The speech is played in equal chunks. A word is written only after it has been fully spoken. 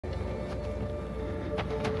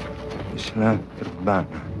Isla terbang.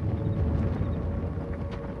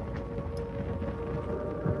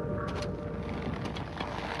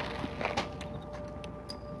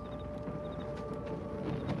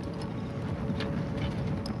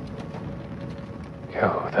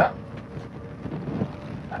 يهوذا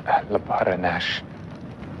لبارناش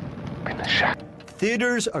بنشا.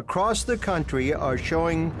 Theaters across the country are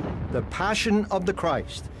showing The Passion of the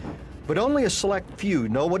Christ, but only a select few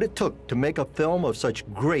know what it took to make a film of such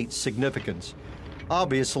great significance.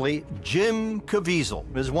 Obviously, Jim Caviezel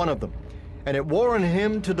is one of them, and it wore on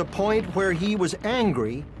him to the point where he was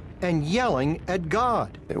angry and yelling at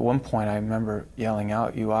God. At one point, I remember yelling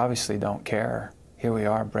out, "You obviously don't care. Here we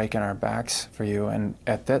are breaking our backs for you." And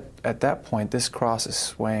at that point, this cross is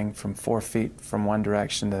swaying from 4 feet from one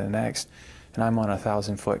direction to the next, and I'm on a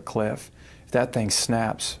 1,000-foot cliff. If that thing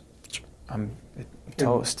snaps, I'm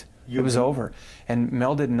toast. It was over. And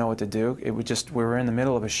Mel didn't know what to do. It was just, we were in the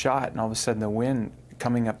middle of a shot, and all of a sudden the wind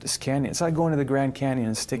coming up this canyon. It's like going to the Grand Canyon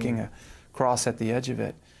and sticking a cross at the edge of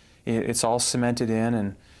it. It's all cemented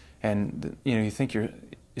in, and you know, you think you're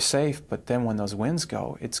safe, but then when those winds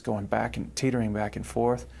go, it's going back and teetering back and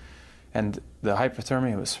forth, and the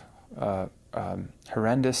hypothermia was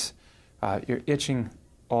horrendous. You're itching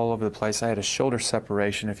all over the place. I had a shoulder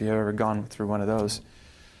separation, if you've ever gone through one of those.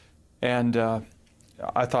 And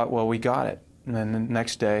I thought, well, we got it. And then the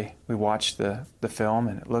next day, we watched the film,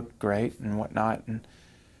 and it looked great and whatnot.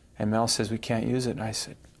 And Mel says, "We can't use it." And I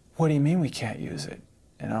said, "What do you mean we can't use it?"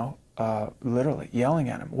 You know, literally yelling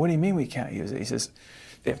at him. "What do you mean we can't use it?" He says,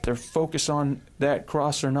 "If they're focused on that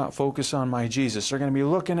cross or not focused on my Jesus, they're going to be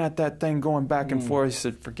looking at that thing going back and forth." He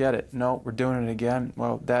said, "Forget it. No, we're doing it again."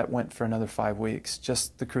 Well, that went for another 5 weeks,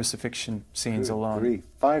 just the crucifixion scenes alone.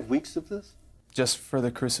 5 weeks of this? Just for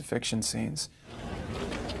the crucifixion scenes.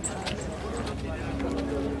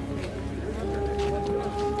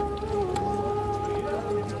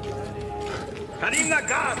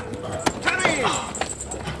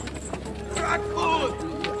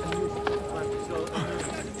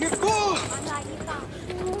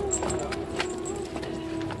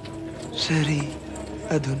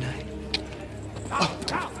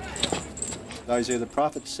 Isaiah the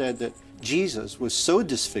prophet said that Jesus was so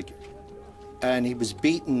disfigured, and he was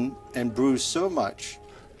beaten and bruised so much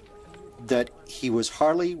that he was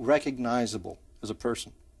hardly recognizable as a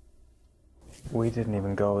person. We didn't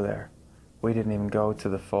even go there. We didn't even go to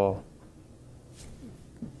the full,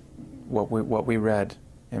 what we read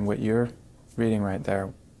and what you're reading right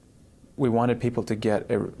there. We wanted people to get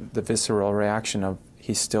the visceral reaction of,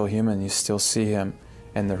 he's still human, you still see him,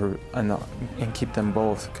 and keep them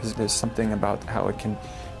both, because there's something about how it can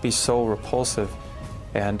be so repulsive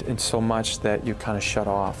and so much that you kind of shut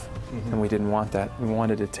off. And we didn't want that. We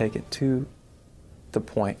wanted to take it to the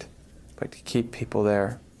point, but to keep people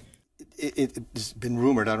there. It's been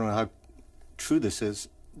rumored, I don't know how true this is,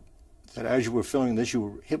 that as you were filming this, you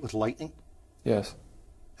were hit with lightning? Yes.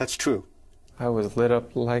 That's true. I was lit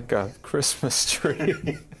up like a Christmas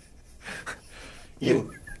tree.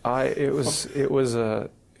 It was a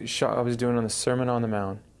shot I was doing on the Sermon on the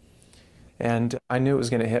Mount, and I knew it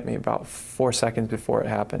was going to hit me about 4 seconds before it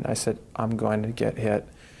happened. I said, I'm going to get hit.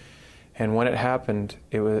 And when it happened,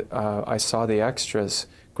 I saw the extras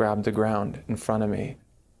grab the ground in front of me.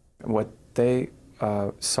 What they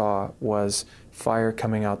saw was fire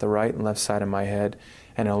coming out the right and left side of my head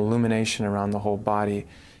and an illumination around the whole body.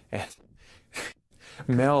 And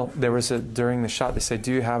Mel, during the shot, they said,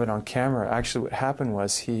 "Do you have it on camera?" Actually, what happened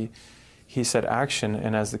was he said action,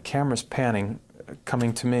 and as the camera's panning,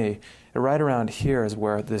 coming to me, right around here is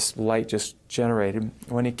where this light just generated.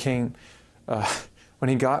 When he came,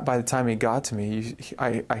 by the time he got to me,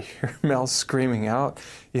 I hear Mel screaming out,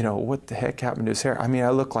 you know, what the heck happened to his hair? I mean, I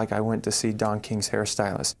looked like I went to see Don King's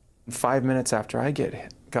hairstylist. 5 minutes after I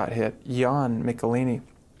got hit, Jan Michelini,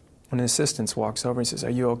 one of the assistants, walks over and says, "Are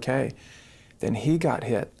you okay?" Then he got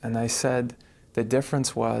hit, and I said the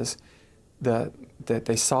difference was that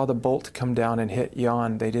they saw the bolt come down and hit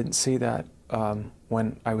Jan. They didn't see that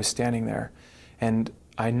when I was standing there. And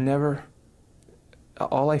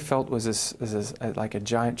all I felt was this like a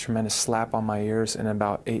giant, tremendous slap on my ears and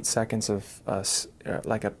about 8 seconds of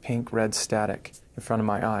like a pink-red static in front of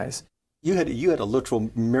my eyes. You had a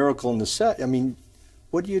literal miracle in the set. I mean,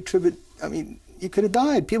 what do you attribute? I mean, you could have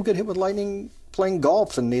died. People get hit with lightning playing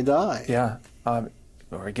golf and they die. Yeah,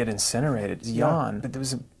 or get incinerated. It's Jan. But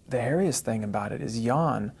the hairiest thing about it is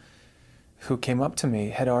Jan, who came up to me,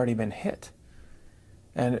 had already been hit.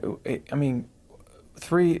 And I mean,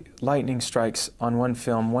 3 lightning strikes on one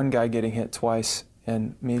film, one guy getting hit twice,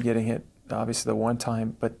 and me getting hit, obviously, the one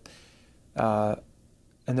time. But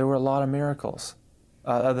and there were a lot of miracles.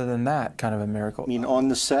 Other than that, kind of a miracle. I mean, on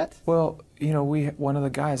the set? Well, you know, one of the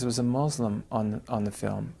guys was a Muslim on the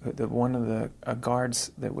film. One of the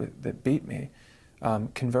guards that beat me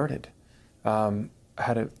converted.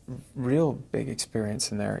 Had a real big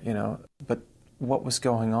experience in there, you know. But what was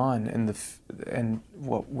going on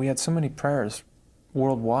we had so many prayers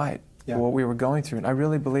worldwide for what we were going through, and I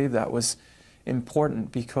really believe that was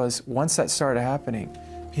important, because once that started happening,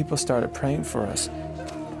 people started praying for us.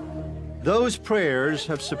 Those prayers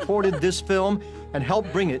have supported this film and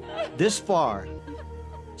helped bring it this far.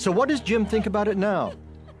 So what does Jim think about it now?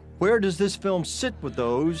 Where does this film sit with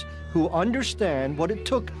those who understand what it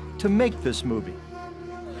took to make this movie?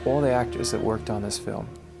 All the actors that worked on this film,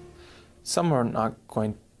 some are not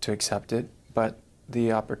going to accept it, but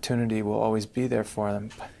the opportunity will always be there for them.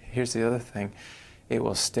 Here's the other thing. It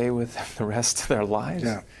will stay with them the rest of their lives.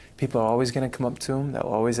 Yeah. People are always going to come up to them. They'll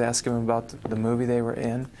always ask them about the movie they were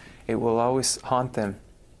in. It will always haunt them.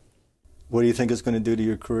 What do you think it's going to do to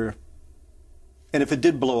your career? And if it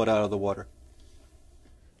did blow it out of the water?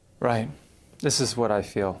 Right. This is what I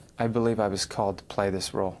feel. I believe I was called to play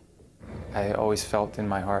this role. I always felt in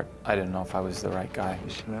my heart, I didn't know if I was the right guy.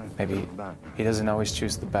 Maybe he doesn't always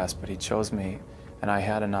choose the best, but he chose me, and I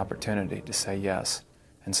had an opportunity to say yes.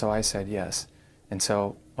 And so I said yes. And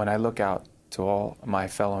so when I look out to all my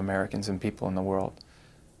fellow Americans and people in the world,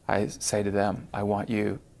 I say to them, I want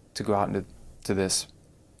you to go out into this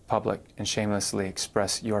public and shamelessly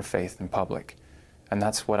express your faith in public. And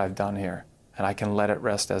that's what I've done here. And I can let it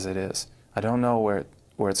rest as it is. I don't know where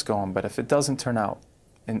it's going, but if it doesn't turn out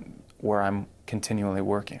where I'm continually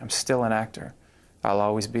working, I'm still an actor. I'll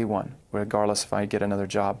always be one, regardless if I get another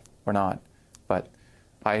job or not. But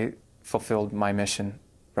I fulfilled my mission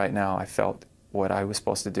right now. I felt what I was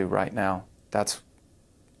supposed to do right now. That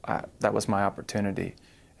was my opportunity,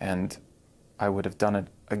 and I would have done it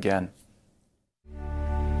again.